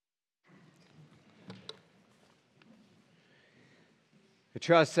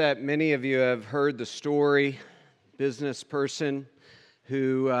trust that many of you have heard the story, business person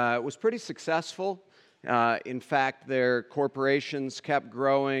who was pretty successful. In fact, their corporations kept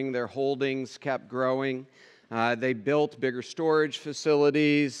growing, their holdings kept growing. They built bigger storage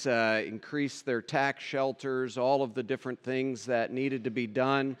facilities, increased their tax shelters, all of the different things that needed to be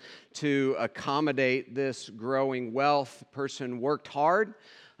done to accommodate this growing wealth. The person worked hard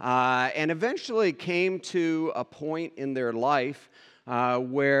and eventually came to a point in their life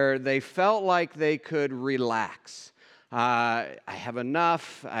where they felt like they could relax. I have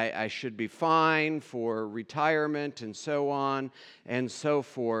enough, I should be fine for retirement and so on and so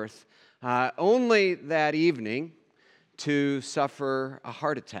forth. Only that evening to suffer a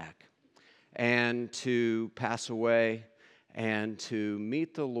heart attack and to pass away and to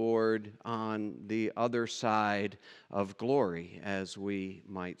meet the Lord on the other side of glory, as we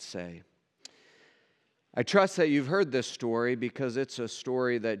might say. I trust that you've heard this story because it's a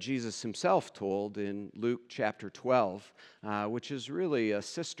story that Jesus himself told in Luke chapter 12, which is really a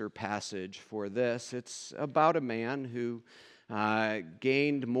sister passage for this. It's about a man who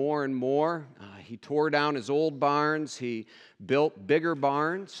gained more and more. He tore down his old barns. He built bigger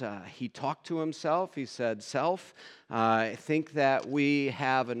barns. He talked to himself. He said, "Self, I think that we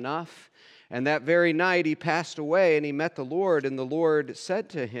have enough." And that very night he passed away and he met the Lord, and the Lord said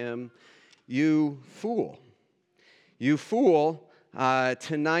to him, "You fool,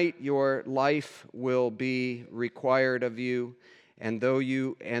 tonight your life will be required of you, and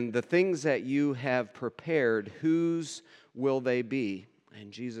the things that you have prepared, whose will they be?"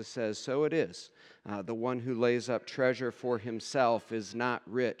 And Jesus says, "So it is. The one who lays up treasure for himself is not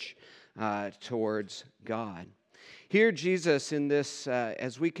rich towards God." Here, Jesus, in this,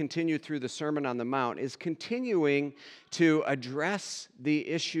 as we continue through the Sermon on the Mount, is continuing to address the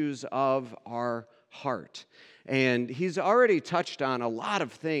issues of our heart. And he's already touched on a lot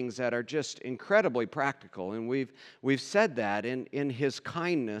of things that are just incredibly practical. And we've said that in his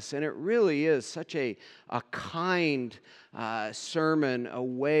kindness. And it really is such a kind sermon, a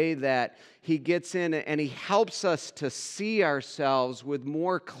way that he gets in and he helps us to see ourselves with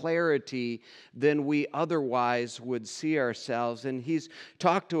more clarity than we otherwise would see ourselves. And he's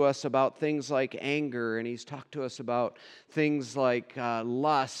talked to us about things like anger, and he's talked to us about things like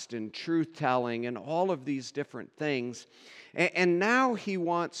lust and truth-telling and all of these different things. And now he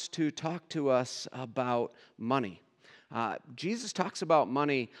wants to talk to us about money. Jesus talks about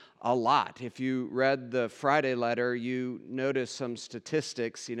money a lot. If you read the Friday letter, you notice some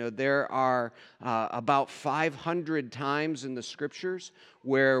statistics. There are about 500 times in the Scriptures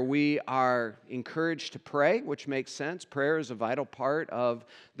where we are encouraged to pray, which makes sense. Prayer is a vital part of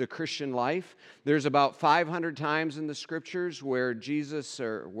the Christian life. There's about 500 times in the Scriptures where Jesus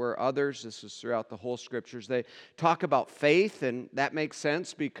or where others, this is throughout the whole Scriptures, they talk about faith, and that makes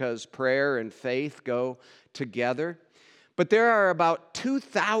sense because prayer and faith go together. But there are about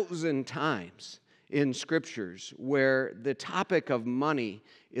 2,000 times in Scriptures where the topic of money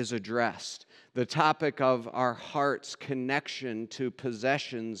is addressed, the topic of our heart's connection to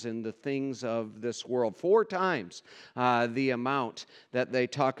possessions and the things of this world. 4 times the amount that they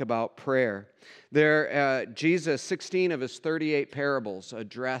talk about prayer. Jesus, 16 of his 38 parables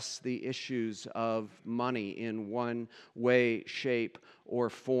address the issues of money in one way, shape, or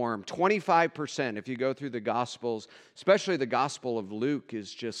form. 25%, if you go through the Gospels, especially the Gospel of Luke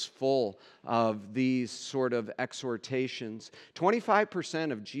is just full of these sort of exhortations.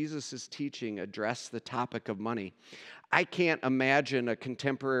 25% of Jesus' teaching address the topic of money. I can't imagine a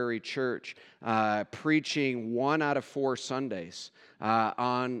contemporary church preaching 1 out of 4 Sundays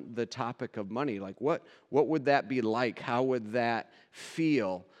on the topic of money. Like, what would that be like? How would that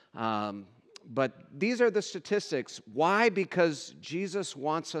feel? But these are the statistics. Why? Because Jesus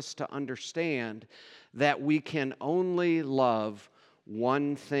wants us to understand that we can only love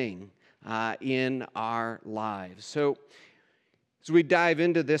one thing in our lives. So as we dive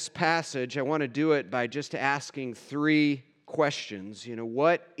into this passage, I want to do it by just asking 3 questions.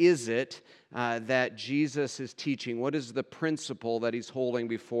 What is it that Jesus is teaching? What is the principle that he's holding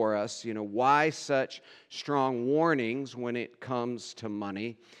before us? Why such strong warnings when it comes to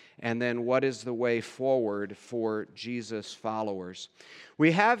money? And then what is the way forward for Jesus' followers?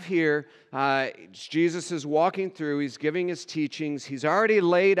 We have here, Jesus is walking through, he's giving his teachings. He's already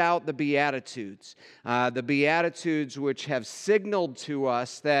laid out the Beatitudes which have signaled to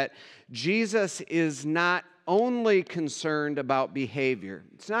us that Jesus is not only concerned about behavior.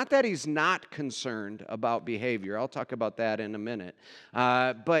 It's not that he's not concerned about behavior. I'll talk about that in a minute.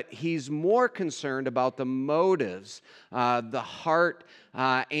 But he's more concerned about the motives, the heart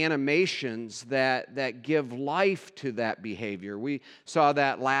animations that give life to that behavior. We saw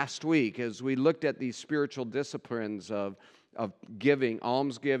that last week as we looked at these spiritual disciplines of giving,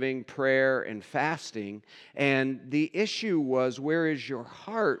 almsgiving, prayer, and fasting. And the issue was, where is your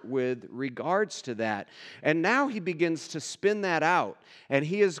heart with regards to that? And now he begins to spin that out. And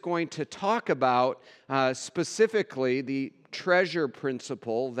he is going to talk about specifically the treasure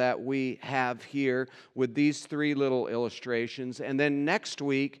principle that we have here with these three little illustrations. And then next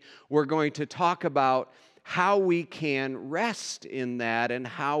week, we're going to talk about how we can rest in that and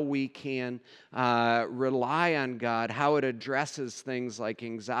how we can rely on God, how it addresses things like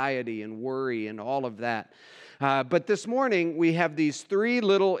anxiety and worry and all of that. But this morning, we have these three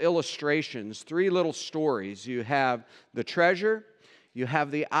little illustrations, three little stories. You have the treasure, you have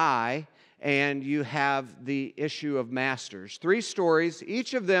the eye, and you have the issue of masters. Three stories,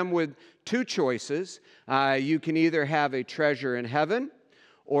 each of them with two choices. You can either have a treasure in heaven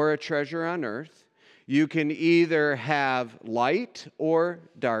or a treasure on earth. You can either have light or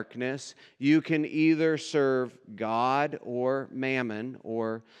darkness. You can either serve God or mammon,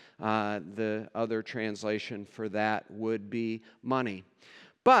 or the other translation for that would be money.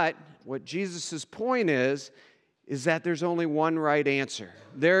 But what Jesus' point is that there's only one right answer.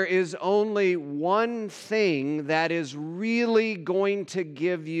 There is only one thing that is really going to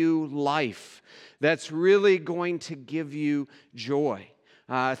give you life, that's really going to give you joy.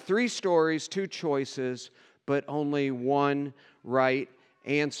 Three stories, two choices, but only one right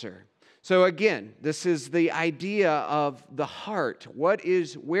answer. So again, this is the idea of the heart. Where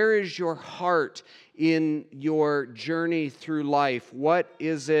is your heart in your journey through life? What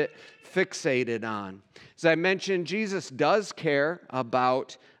is it fixated on? As I mentioned, Jesus does care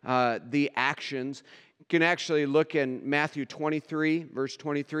about the actions. You can actually look in Matthew 23, verse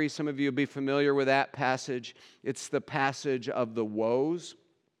 23. Some of you will be familiar with that passage. It's the passage of the woes.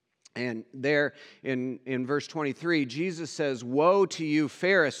 And there in verse 23, Jesus says, "Woe to you,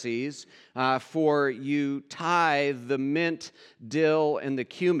 Pharisees, for you tithe the mint, dill, and the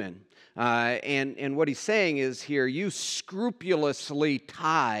cumin." And what he's saying is here, you scrupulously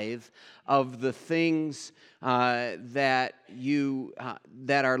tithe of the things that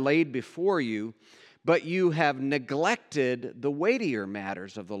are laid before you, but you have neglected the weightier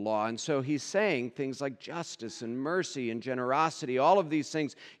matters of the law. And so he's saying things like justice and mercy and generosity, all of these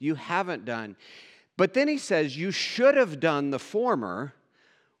things you haven't done. But then he says you should have done the former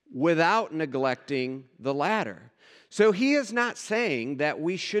without neglecting the latter. So he is not saying that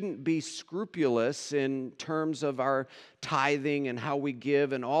we shouldn't be scrupulous in terms of our tithing and how we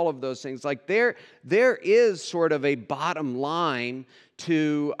give and all of those things. Like there is sort of a bottom line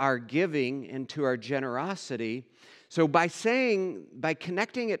to our giving and to our generosity. So by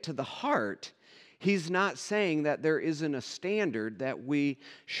connecting it to the heart, he's not saying that there isn't a standard that we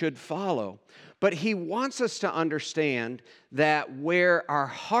should follow. But he wants us to understand that where our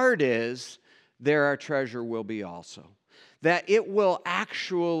heart is, there our treasure will be also. That it will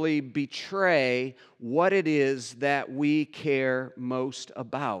actually betray what it is that we care most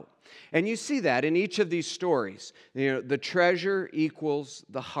about. And you see that in each of these stories. The treasure equals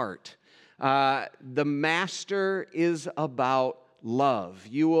the heart. The master is about love.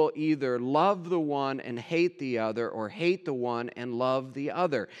 You will either love the one and hate the other, or hate the one and love the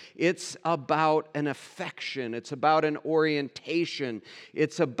other. It's about an affection. It's about an orientation.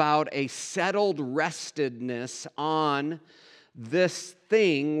 It's about a settled restedness on this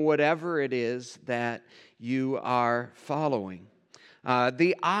thing, whatever it is that you are following.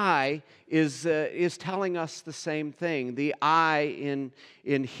 The eye is telling us the same thing. The eye in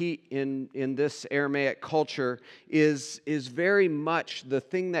this Aramaic culture is very much the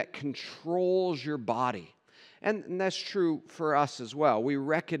thing that controls your body. And that's true for us as well. We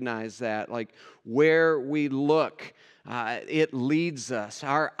recognize that, like where we look, it leads us.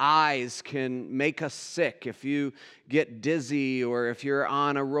 Our eyes can make us sick if you get dizzy or if you're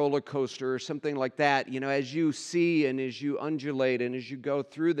on a roller coaster or something like that. As you see and as you undulate and as you go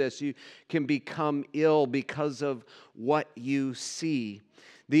through this, you can become ill because of what you see.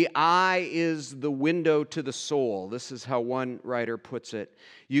 The eye is the window to the soul. This is how one writer puts it.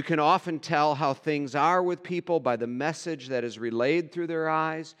 You can often tell how things are with people by the message that is relayed through their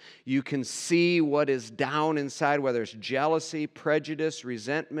eyes. You can see what is down inside, whether it's jealousy, prejudice,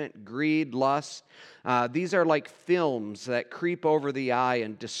 resentment, greed, lust. These are like films that creep over the eye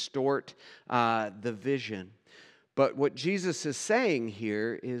and distort the vision. But what Jesus is saying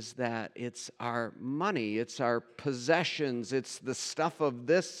here is that it's our money, it's our possessions, it's the stuff of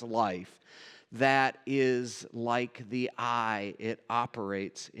this life that is like the eye. It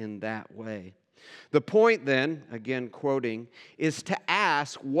operates in that way. The point then, again quoting, is to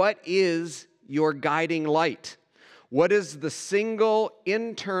ask, what is your guiding light? What is the single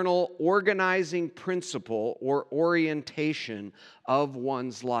internal organizing principle or orientation of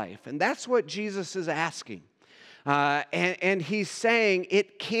one's life? And that's what Jesus is asking. And he's saying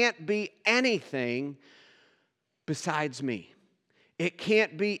it can't be anything besides me. It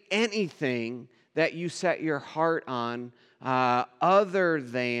can't be anything that you set your heart on other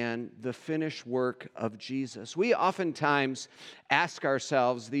than the finished work of Jesus. We oftentimes ask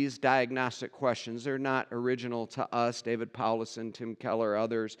ourselves these diagnostic questions. They're not original to us. David Powlison, Tim Keller,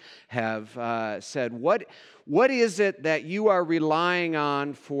 others have said, what is it that you are relying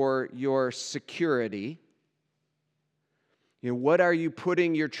on for your security? What are you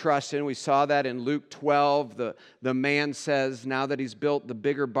putting your trust in? We saw that in Luke 12. The man says, now that he's built the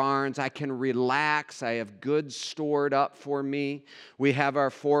bigger barns, I can relax. I have goods stored up for me. We have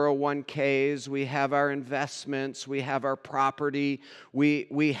our 401ks. We have our investments. We have our property.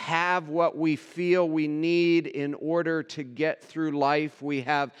 We have what we feel we need in order to get through life. We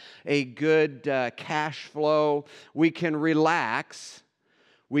have a good cash flow. We can relax.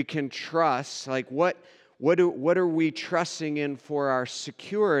 We can trust. What are we trusting in for our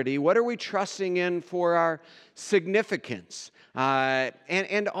security? What are we trusting in for our significance?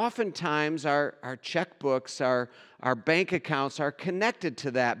 And oftentimes our checkbooks, our bank accounts are connected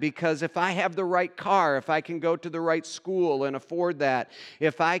to that, because if I have the right car, if I can go to the right school and afford that,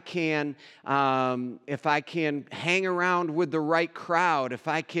 if I can hang around with the right crowd, if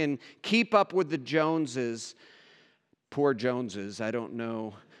I can keep up with the Joneses, poor Joneses, I don't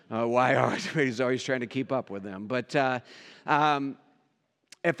know why everybody's always trying to keep up with them. But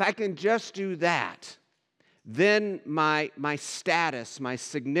if I can just do that, then my status, my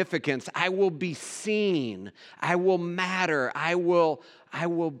significance, I will be seen, I will matter, I will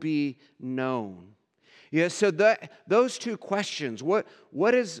be known. Yeah. So those two questions: what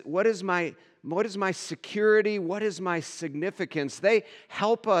is my security? What is my significance? They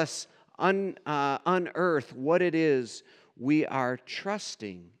help us unearth what it is we are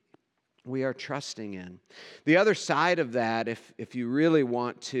trusting. We are trusting in. The other side of that, if you really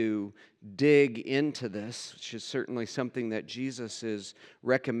want to dig into this, which is certainly something that Jesus is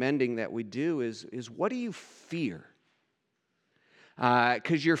recommending that we do, is what do you fear?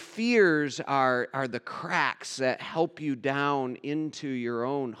 Because your fears are the cracks that help you down into your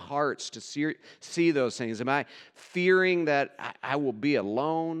own hearts to see those things. Am I fearing that I will be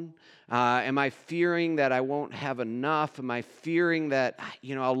alone? Am I fearing that I won't have enough? Am I fearing that,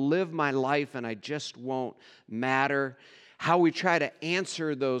 I'll live my life and I just won't matter? How we try to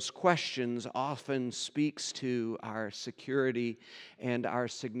answer those questions often speaks to our security and our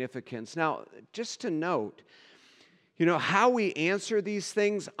significance. Now, just to note, how we answer these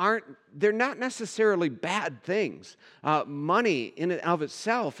things they're not necessarily bad things. Money in and of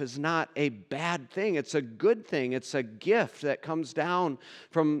itself is not a bad thing. It's a good thing. It's a gift that comes down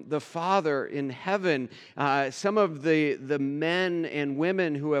from the Father in heaven. Some of the men and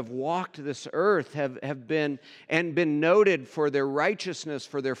women who have walked this earth have been noted for their righteousness,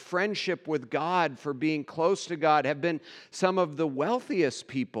 for their friendship with God, for being close to God, have been some of the wealthiest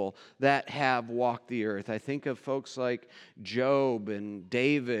people that have walked the earth. I think of folks like Job and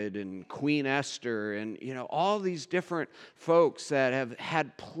David and Queen Esther and all these different folks that have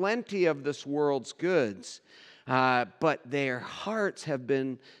had plenty of this world's goods, but their hearts have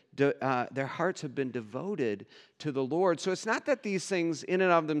been devoted to the Lord. So it's not that these things in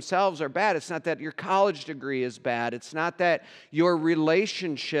and of themselves are bad. It's not that your college degree is bad. It's not that your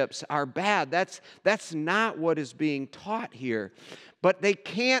relationships are bad. That's not what is being taught here. But they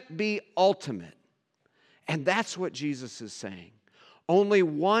can't be ultimate. And that's what Jesus is saying. Only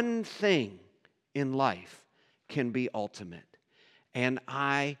one thing in life can be ultimate, and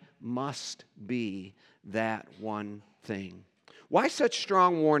I must be that one thing. Why such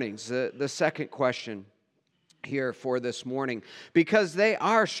strong warnings? The second question here for this morning, because they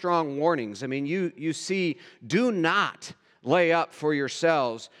are strong warnings. I mean, you see, do not lay up for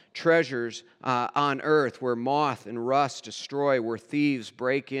yourselves treasures on earth where moth and rust destroy, where thieves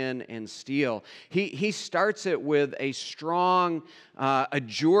break in and steal. He starts it with a strong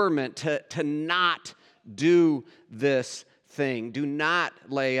adjurement to not do this thing. Do not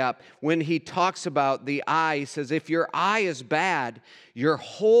lay up. When he talks about the eye, he says, if your eye is bad, your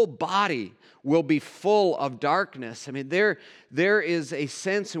whole body will be full of darkness. I mean, there is a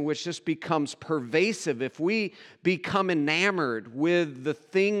sense in which this becomes pervasive. If we become enamored with the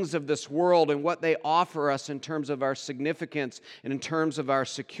things of this world and what they offer us in terms of our significance and in terms of our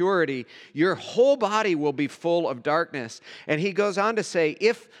security, your whole body will be full of darkness. And he goes on to say,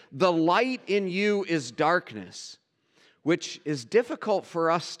 if the light in you is darkness, which is difficult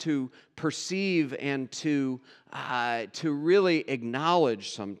for us to perceive and to really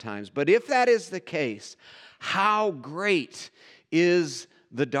acknowledge sometimes. But if that is the case, how great is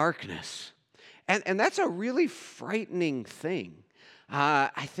the darkness? And that's a really frightening thing.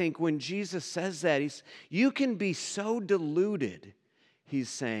 I think when Jesus says that, you can be so deluded, he's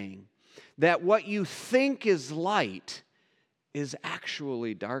saying, that what you think is light is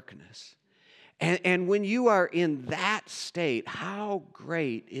actually darkness. And when you are in that state, how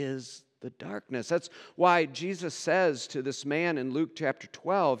great is the darkness? That's why Jesus says to this man in Luke chapter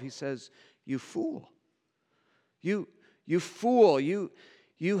 12, he says, you fool. You fool. You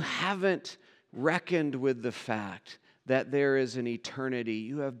haven't reckoned with the fact that there is an eternity.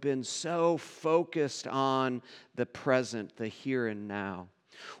 You have been so focused on the present, the here and now.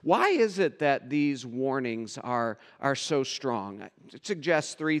 Why is it that these warnings are so strong? I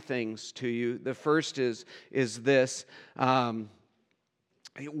suggest three things to you. The first is this.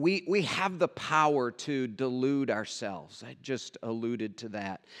 We have the power to delude ourselves. I just alluded to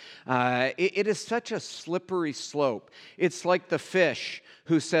that. It is such a slippery slope. It's like the fish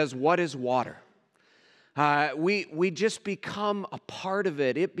who says, "What is water?" We just become a part of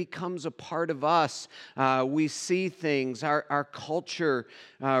it. It becomes a part of us. We see things. Our culture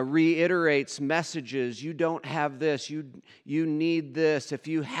reiterates messages. You don't have this. You need this. If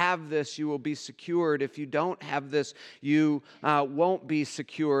you have this, you will be secured. If you don't have this, you won't be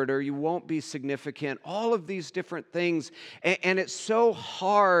secured or you won't be significant. All of these different things. And it's so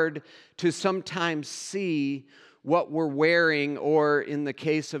hard to sometimes see what we're wearing, or in the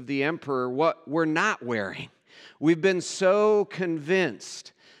case of the emperor, what we're not wearing. We've been so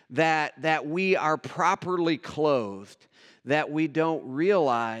convinced that we are properly clothed that we don't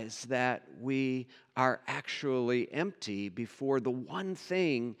realize that we are actually empty before the one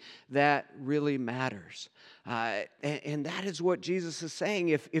thing that really matters. And that is what Jesus is saying.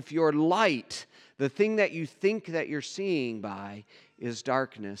 If your light, the thing that you think that you're seeing by, is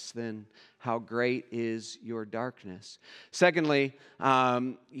darkness, then how great is your darkness? Secondly,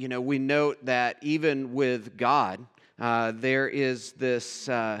 we note that even with God, there is this.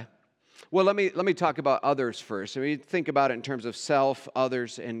 Well, let me talk about others first. I mean, think about it in terms of self,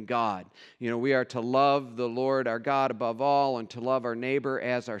 others, and God. We are to love the Lord our God above all, and to love our neighbor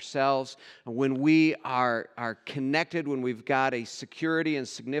as ourselves. When we are connected, when we've got a security and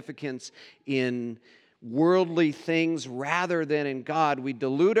significance in worldly things rather than in God, we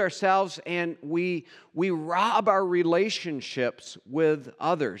delude ourselves and we rob our relationships with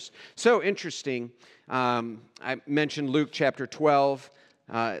others. So interesting. I mentioned Luke chapter 12.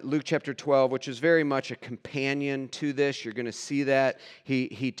 Luke chapter 12, which is very much a companion to this. You're going to see that.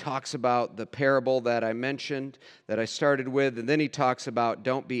 He talks about the parable that I mentioned, that I started with, and then he talks about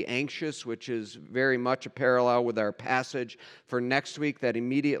don't be anxious, which is very much a parallel with our passage for next week that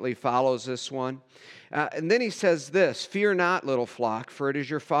immediately follows this one. And then he says this, fear not, little flock, for it is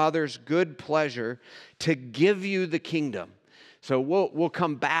your Father's good pleasure to give you the kingdom. So we'll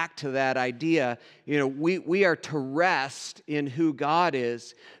come back to that idea. We are to rest in who God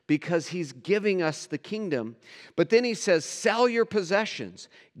is because he's giving us the kingdom. But then he says, sell your possessions,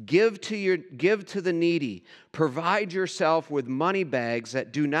 give to the needy, provide yourself with money bags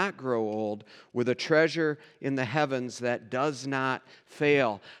that do not grow old, with a treasure in the heavens that does not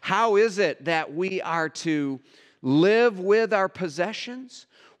fail. How is it that we are to live with our possessions?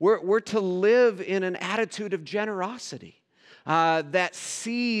 We're to live in an attitude of generosity. That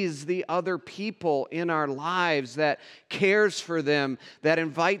sees the other people in our lives, that cares for them, that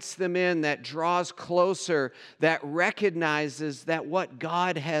invites them in, that draws closer, that recognizes that what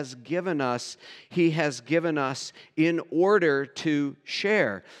God has given us, he has given us in order to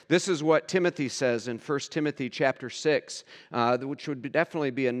share. This is what Timothy says in 1 Timothy chapter 6, which would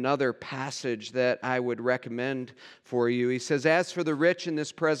definitely be another passage that I would recommend for you. He says, as for the rich in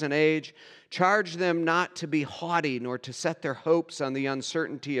this present age, charge them not to be haughty, nor to set their hopes on the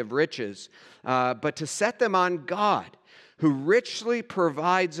uncertainty of riches, but to set them on God, who richly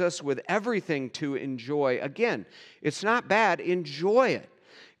provides us with everything to enjoy. Again, it's not bad. Enjoy it.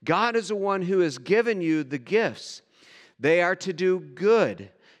 God is the one who has given you the gifts. They are to do good,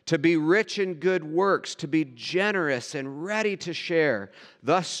 to be rich in good works, to be generous and ready to share,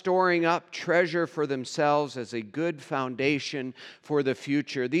 thus storing up treasure for themselves as a good foundation for the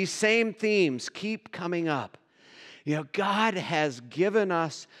future. These same themes keep coming up. You know, God has given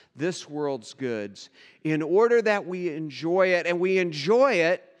us this world's goods in order that we enjoy it, and we enjoy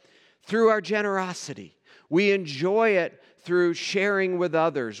it through our generosity. We enjoy it through sharing with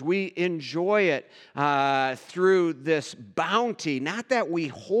others. We enjoy it through this bounty, not that we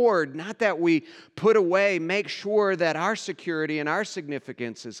hoard, not that we put away, make sure that our security and our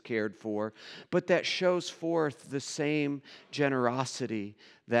significance is cared for, but that shows forth the same generosity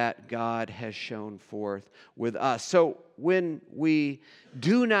that God has shown forth with us. So when we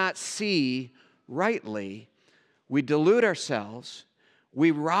do not see rightly, we delude ourselves.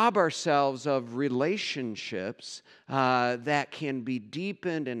 We rob ourselves of relationships that can be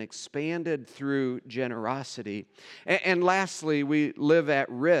deepened and expanded through generosity. And lastly, we live at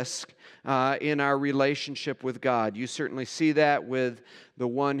risk in our relationship with God. You certainly see that with the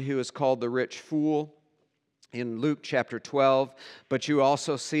one who is called the rich fool in Luke chapter 12, but you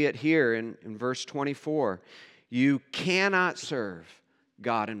also see it here in verse 24. You cannot serve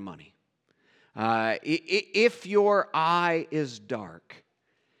God and money. If your eye is dark,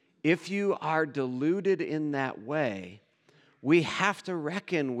 if you are deluded in that way, we have to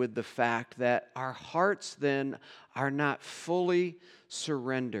reckon with the fact that our hearts then are not fully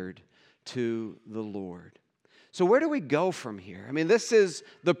surrendered to the Lord. So where do we go from here? I mean, this is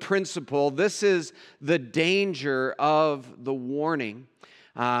the principle. This is the danger of the warning.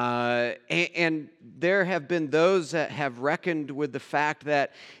 And there have been those that have reckoned with the fact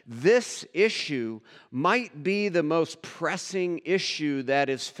that this issue might be the most pressing issue that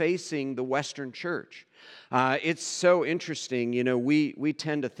is facing the Western church. It's so interesting. You know, we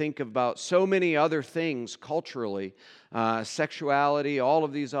tend to think about so many other things culturally, sexuality, all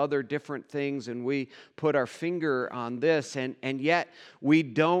of these other different things, and we put our finger on this, and yet we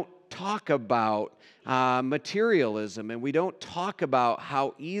don't talk about materialism, and we don't talk about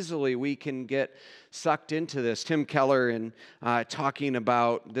how easily we can get sucked into this. Tim Keller, in talking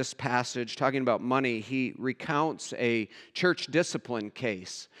about this passage, talking about money, he recounts a church discipline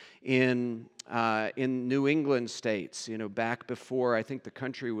case in New England states, you know, back before I think the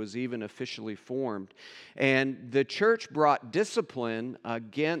country was even officially formed. And the church brought discipline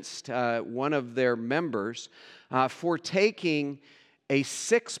against one of their members for taking a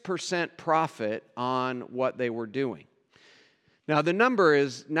 6% profit on what they were doing. Now, the number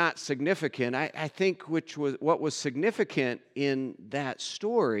is not significant. I think what was significant in that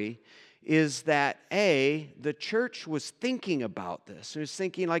story is that, the church was thinking about this. It was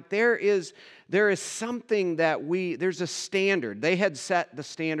thinking, like, there is something that there's a standard. They had set the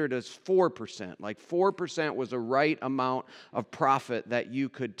standard as 4%. Like 4% was a right amount of profit that you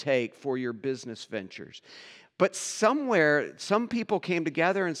could take for your business ventures. But somewhere, some people came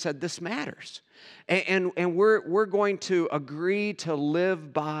together and said, this matters. And we're going to agree to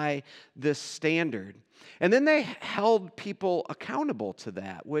live by this standard. And then they held people accountable to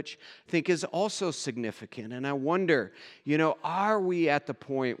that, which I think is also significant. And I wonder, you know, are we at the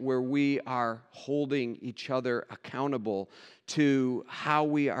point where we are holding each other accountable to how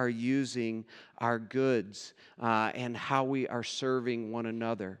we are using our goods and how we are serving one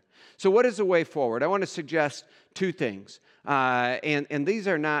another? So what is the way forward? I want to suggest two things. And these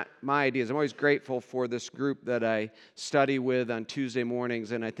are not my ideas. I'm always grateful for this group that I study with on Tuesday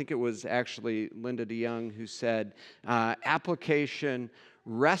mornings. And I think it was actually Linda DeYoung who said, application,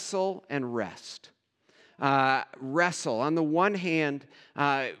 wrestle and rest. Wrestle. On the one hand,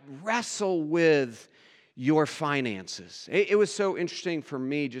 wrestle with your finances. It was so interesting for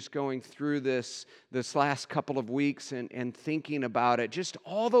me just going through this last couple of weeks and thinking about it, just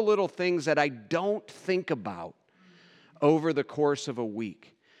all the little things that I don't think about over the course of a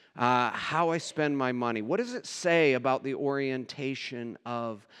week. How I spend my money. What does it say about the orientation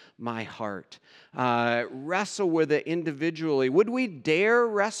of my heart? Wrestle with it individually. Would we dare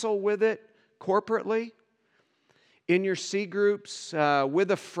wrestle with it corporately? In your C groups,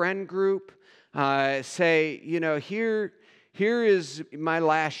 with a friend group? Say, you know, here is my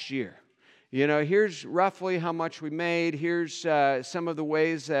last year. You know, here's roughly how much we made. Here's some of the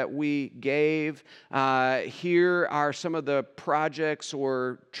ways that we gave. Here are some of the projects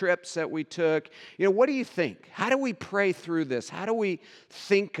or trips that we took. You know, what do you think? How do we pray through this? How do we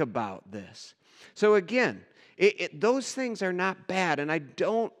think about this? So again, those things are not bad, and I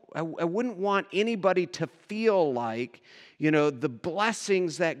wouldn't want anybody to feel like, you know, the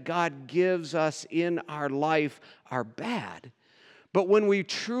blessings that God gives us in our life are bad. But when we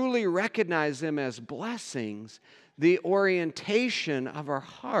truly recognize them as blessings, the orientation of our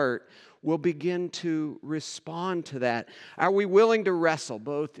heart will begin to respond to that. Are we willing to wrestle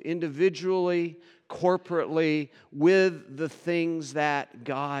both individually, corporately, with the things that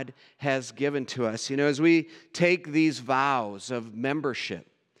God has given to us? You know, as we take these vows of membership,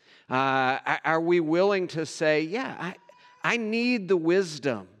 are we willing to say, yeah, I need the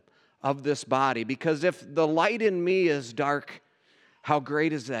wisdom of this body, because if the light in me is dark, how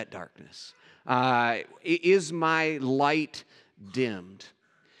great is that darkness? Is my light dimmed?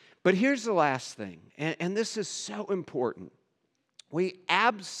 But here's the last thing, and this is so important. We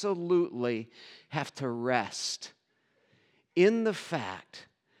absolutely have to rest in the fact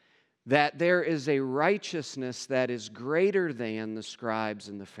that there is a righteousness that is greater than the scribes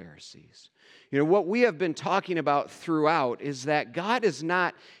and the Pharisees. You know, what we have been talking about throughout is that God is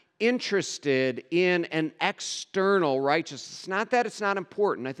not interested in an external righteousness. It's not that it's not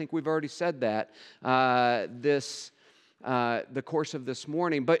important. I think we've already said that the course of this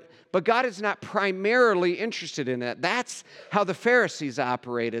morning. But God is not primarily interested in that. That's how the Pharisees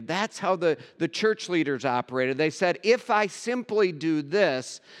operated. That's how the church leaders operated. They said, if I simply do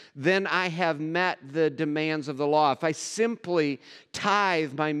this, then I have met the demands of the law. If I simply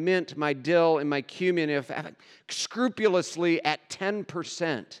tithe my mint, my dill, and my cumin, if scrupulously at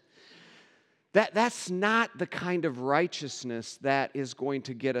 10%, That's not the kind of righteousness that is going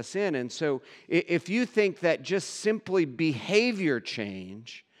to get us in. And so if you think that just simply behavior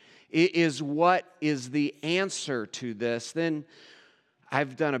change is what is the answer to this, then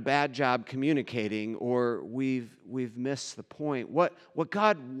I've done a bad job communicating, or we've missed the point. What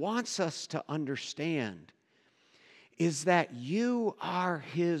God wants us to understand is that you are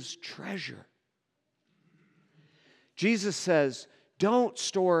His treasure. Jesus says, don't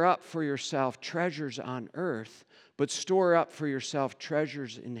store up for yourself treasures on earth, but store up for yourself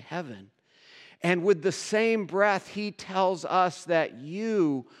treasures in heaven. And with the same breath, He tells us that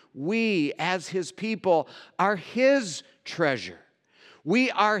we, as His people, are His treasure.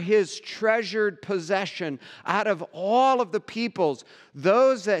 We are His treasured possession out of all of the peoples,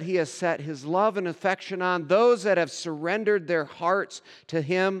 those that He has set His love and affection on, those that have surrendered their hearts to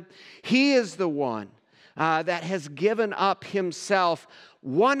Him. He is the one that has given up Himself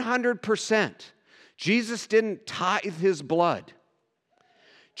 100%. Jesus didn't tithe His blood.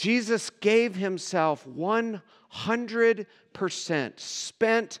 Jesus gave Himself 100%,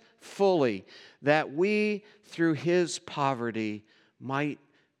 spent fully, that we, through His poverty, might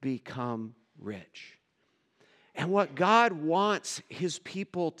become rich. And what God wants His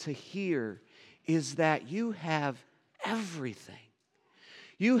people to hear is that you have everything.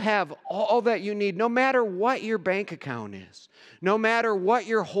 You have all that you need, no matter what your bank account is, no matter what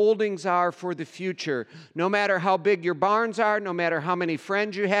your holdings are for the future, no matter how big your barns are, no matter how many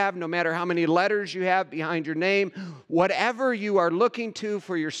friends you have, no matter how many letters you have behind your name, whatever you are looking to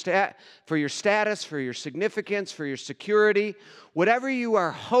for your status, for your significance, for your security, whatever you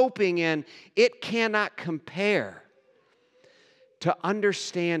are hoping in, it cannot compare to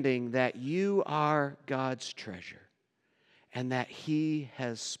understanding that you are God's treasure, and that He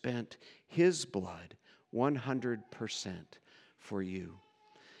has spent His blood 100% for you.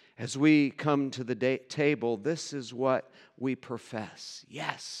 As we come to the table, this is what we profess.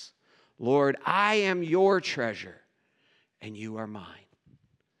 Yes, Lord, I am your treasure, and you are mine.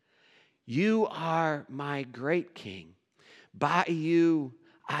 You are my great King. By you,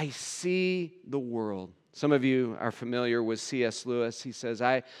 I see the world. Some of you are familiar with C.S. Lewis. He says,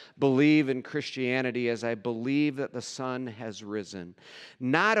 I believe in Christianity as I believe that the sun has risen.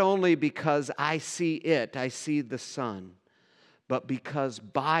 Not only because I see it, I see the sun, but because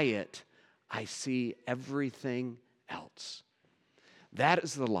by it, I see everything else. That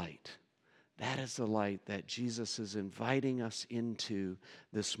is the light. That is the light that Jesus is inviting us into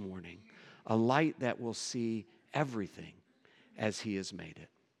this morning. A light that will see everything as He has made it.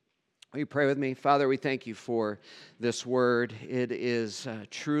 Will you pray with me? Father, we thank you for this word. It is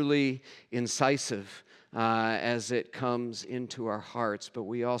truly incisive as it comes into our hearts, but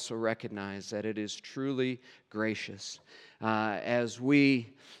we also recognize that it is truly gracious. As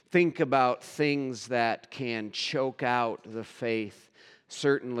we think about things that can choke out the faith,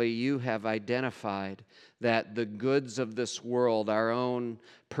 certainly you have identified that the goods of this world, our own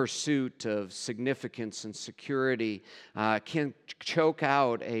pursuit of significance and security, can choke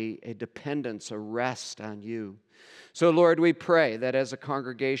out a dependence, a rest on you. So, Lord, we pray that as a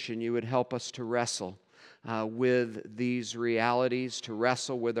congregation you would help us to wrestle with these realities, to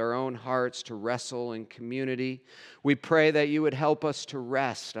wrestle with our own hearts, to wrestle in community. We pray that you would help us to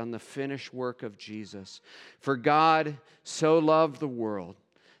rest on the finished work of Jesus. For God so loved the world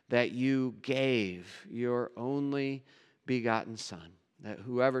that you gave your only begotten Son, that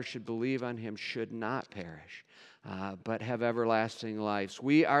whoever should believe on him should not perish, but have everlasting lives.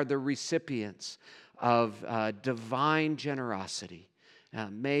 We are the recipients of divine generosity.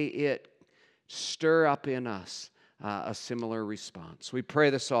 May it stir up in us a similar response. We pray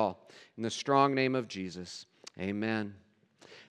this all in the strong name of Jesus. Amen